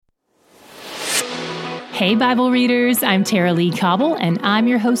Hey, Bible readers, I'm Tara Lee Cobble, and I'm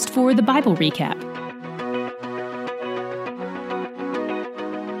your host for the Bible Recap.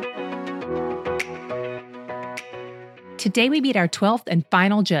 Today we meet our 12th and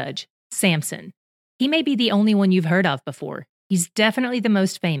final judge, Samson. He may be the only one you've heard of before. He's definitely the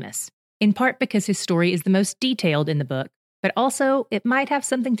most famous, in part because his story is the most detailed in the book, but also it might have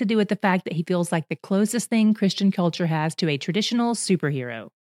something to do with the fact that he feels like the closest thing Christian culture has to a traditional superhero.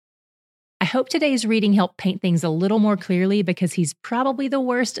 I hope today's reading helped paint things a little more clearly because he's probably the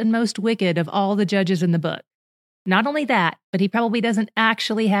worst and most wicked of all the judges in the book. Not only that, but he probably doesn't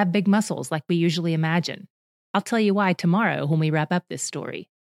actually have big muscles like we usually imagine. I'll tell you why tomorrow when we wrap up this story.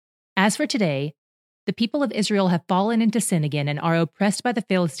 As for today, the people of Israel have fallen into sin again and are oppressed by the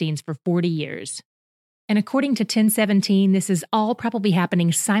Philistines for 40 years. And according to 10:17, this is all probably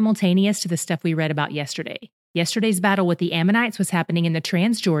happening simultaneous to the stuff we read about yesterday. Yesterday's battle with the Ammonites was happening in the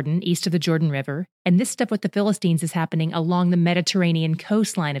Transjordan, east of the Jordan River, and this stuff with the Philistines is happening along the Mediterranean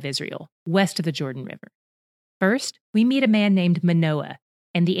coastline of Israel, west of the Jordan River. First, we meet a man named Manoah,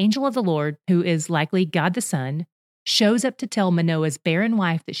 and the angel of the Lord, who is likely God the Son, shows up to tell Manoah's barren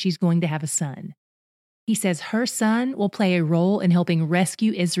wife that she's going to have a son. He says her son will play a role in helping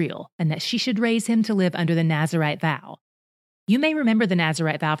rescue Israel, and that she should raise him to live under the Nazirite vow. You may remember the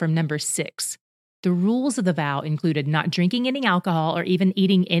Nazirite vow from Numbers 6. The rules of the vow included not drinking any alcohol or even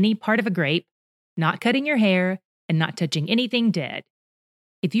eating any part of a grape, not cutting your hair, and not touching anything dead.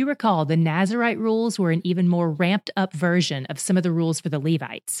 If you recall, the Nazirite rules were an even more ramped-up version of some of the rules for the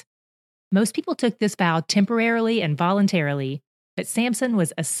Levites. Most people took this vow temporarily and voluntarily, but Samson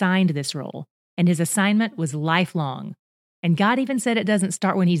was assigned this role, and his assignment was lifelong. And God even said it doesn't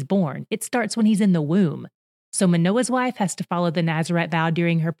start when he's born, it starts when he's in the womb. So Manoah's wife has to follow the Nazirite vow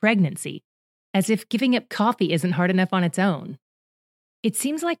during her pregnancy, as if giving up coffee isn't hard enough on its own. It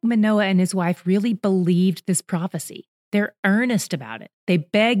seems like Manoah and his wife really believed this prophecy. They're earnest about it. They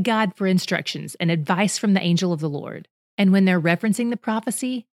beg God for instructions and advice from the angel of the Lord. And when they're referencing the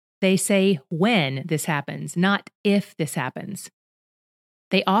prophecy, they say when this happens, not if this happens.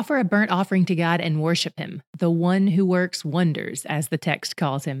 They offer a burnt offering to God and worship him, the one who works wonders, as the text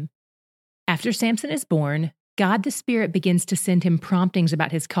calls him. After Samson is born, God the Spirit begins to send him promptings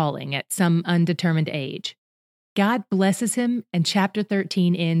about his calling at some undetermined age. God blesses him, and chapter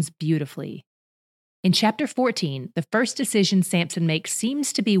 13 ends beautifully. In chapter 14, the first decision Samson makes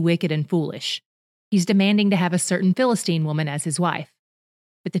seems to be wicked and foolish. He's demanding to have a certain Philistine woman as his wife.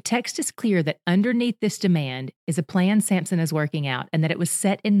 But the text is clear that underneath this demand is a plan Samson is working out and that it was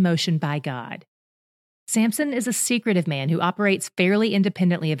set in motion by God. Samson is a secretive man who operates fairly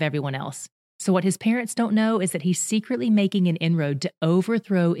independently of everyone else. So what his parents don't know is that he's secretly making an inroad to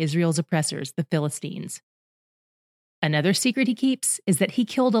overthrow Israel's oppressors, the Philistines. Another secret he keeps is that he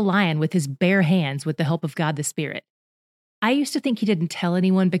killed a lion with his bare hands with the help of God the Spirit. I used to think he didn't tell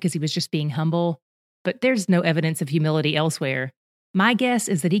anyone because he was just being humble, but there's no evidence of humility elsewhere. My guess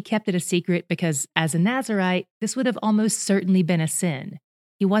is that he kept it a secret because, as a Nazirite, this would have almost certainly been a sin.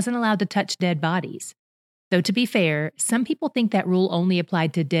 He wasn't allowed to touch dead bodies. Though to be fair, some people think that rule only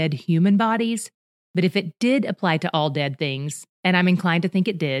applied to dead human bodies, but if it did apply to all dead things, and I'm inclined to think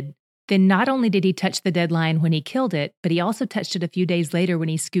it did, then not only did he touch the dead lion when he killed it, but he also touched it a few days later when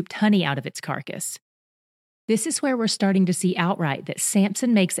he scooped honey out of its carcass. This is where we're starting to see outright that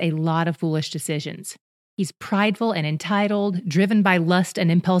Samson makes a lot of foolish decisions. He's prideful and entitled, driven by lust and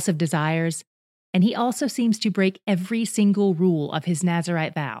impulsive desires, and he also seems to break every single rule of his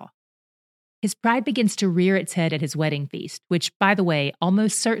Nazirite vow. His pride begins to rear its head at his wedding feast, which, by the way,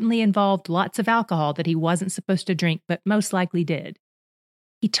 almost certainly involved lots of alcohol that he wasn't supposed to drink, but most likely did.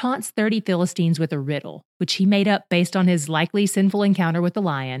 He taunts 30 Philistines with a riddle, which he made up based on his likely sinful encounter with the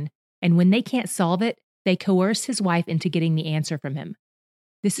lion, and when they can't solve it, they coerce his wife into getting the answer from him.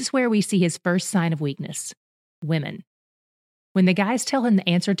 This is where we see his first sign of weakness: women. When the guys tell him the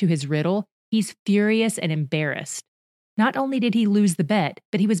answer to his riddle, he's furious and embarrassed. Not only did he lose the bet,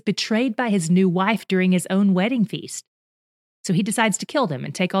 but he was betrayed by his new wife during his own wedding feast. So he decides to kill them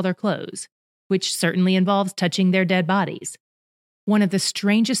and take all their clothes, which certainly involves touching their dead bodies. One of the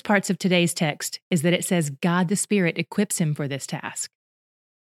strangest parts of today's text is that it says God the Spirit equips him for this task.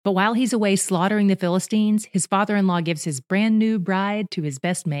 But while he's away slaughtering the Philistines, his father-in-law gives his brand new bride to his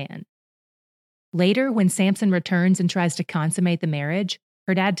best man. Later, when Samson returns and tries to consummate the marriage,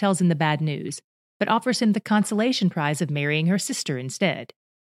 her dad tells him the bad news, but offers him the consolation prize of marrying her sister instead.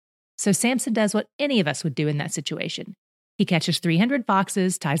 So Samson does what any of us would do in that situation. He catches 300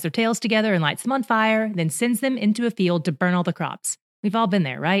 foxes, ties their tails together and lights them on fire, then sends them into a field to burn all the crops. We've all been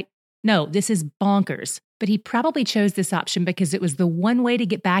there, right? No, this is bonkers. But he probably chose this option because it was the one way to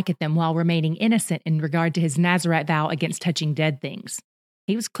get back at them while remaining innocent in regard to his Nazirite vow against touching dead things.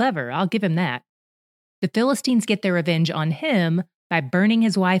 He was clever, I'll give him that. The Philistines get their revenge on him by burning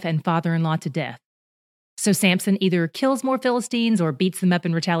his wife and father-in-law to death. So Samson either kills more Philistines or beats them up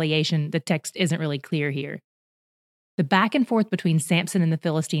in retaliation. The text isn't really clear here. The back and forth between Samson and the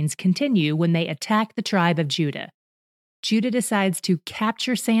Philistines continue when they attack the tribe of Judah. Judah decides to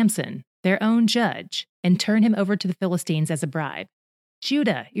capture Samson, their own judge, and turn him over to the Philistines as a bribe.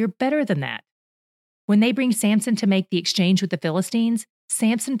 Judah, you're better than that. When they bring Samson to make the exchange with the Philistines,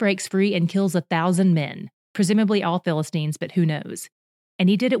 Samson breaks free and kills 1,000 men, presumably all Philistines, but who knows. And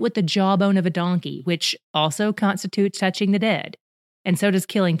he did it with the jawbone of a donkey, which also constitutes touching the dead. And so does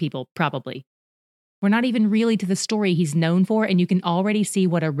killing people, probably. We're not even really to the story he's known for, and you can already see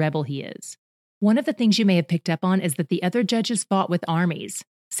what a rebel he is. One of the things you may have picked up on is that the other judges fought with armies.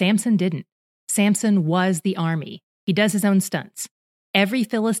 Samson didn't. Samson was the army. He does his own stunts. Every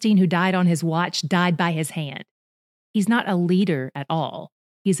Philistine who died on his watch died by his hand. He's not a leader at all.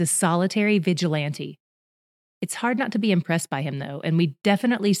 He's a solitary vigilante. It's hard not to be impressed by him, though, and we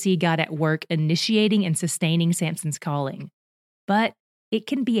definitely see God at work initiating and sustaining Samson's calling. But it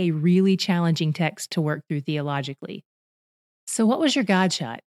can be a really challenging text to work through theologically. So what was your God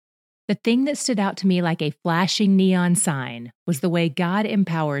shot? The thing that stood out to me like a flashing neon sign was the way God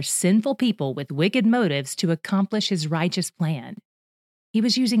empowers sinful people with wicked motives to accomplish his righteous plan. He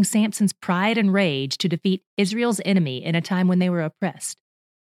was using Samson's pride and rage to defeat Israel's enemy in a time when they were oppressed.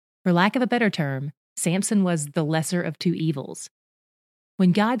 For lack of a better term, Samson was the lesser of two evils.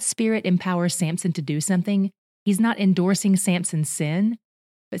 When God's Spirit empowers Samson to do something, he's not endorsing Samson's sin,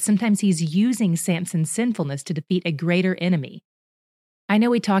 but sometimes he's using Samson's sinfulness to defeat a greater enemy. I know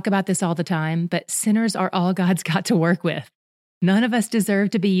we talk about this all the time, but sinners are all God's got to work with. None of us deserve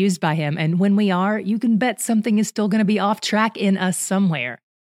to be used by him, and when we are, you can bet something is still going to be off track in us somewhere.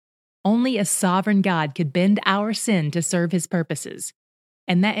 Only a sovereign God could bend our sin to serve his purposes.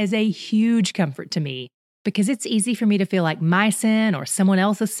 And that is a huge comfort to me, because it's easy for me to feel like my sin or someone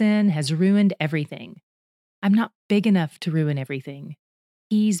else's sin has ruined everything. I'm not big enough to ruin everything.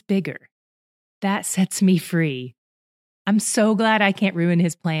 He's bigger. That sets me free. I'm so glad I can't ruin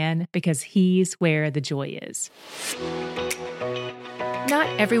his plan because he's where the joy is. Not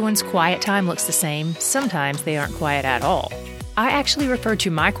everyone's quiet time looks the same. Sometimes they aren't quiet at all. I actually refer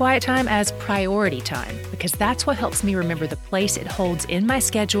to my quiet time as priority time because that's what helps me remember the place it holds in my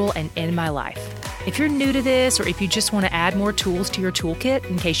schedule and in my life. If you're new to this or if you just want to add more tools to your toolkit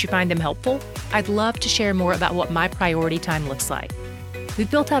in case you find them helpful, I'd love to share more about what my priority time looks like. We've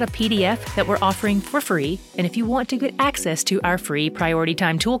built out a PDF that we're offering for free, and if you want to get access to our free Priority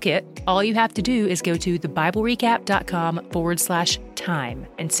Time Toolkit, all you have to do is go to thebiblerecap.com/time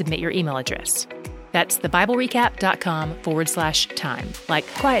and submit your email address. That's thebiblerecap.com/time, like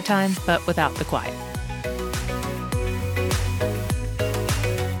quiet time, but without the quiet.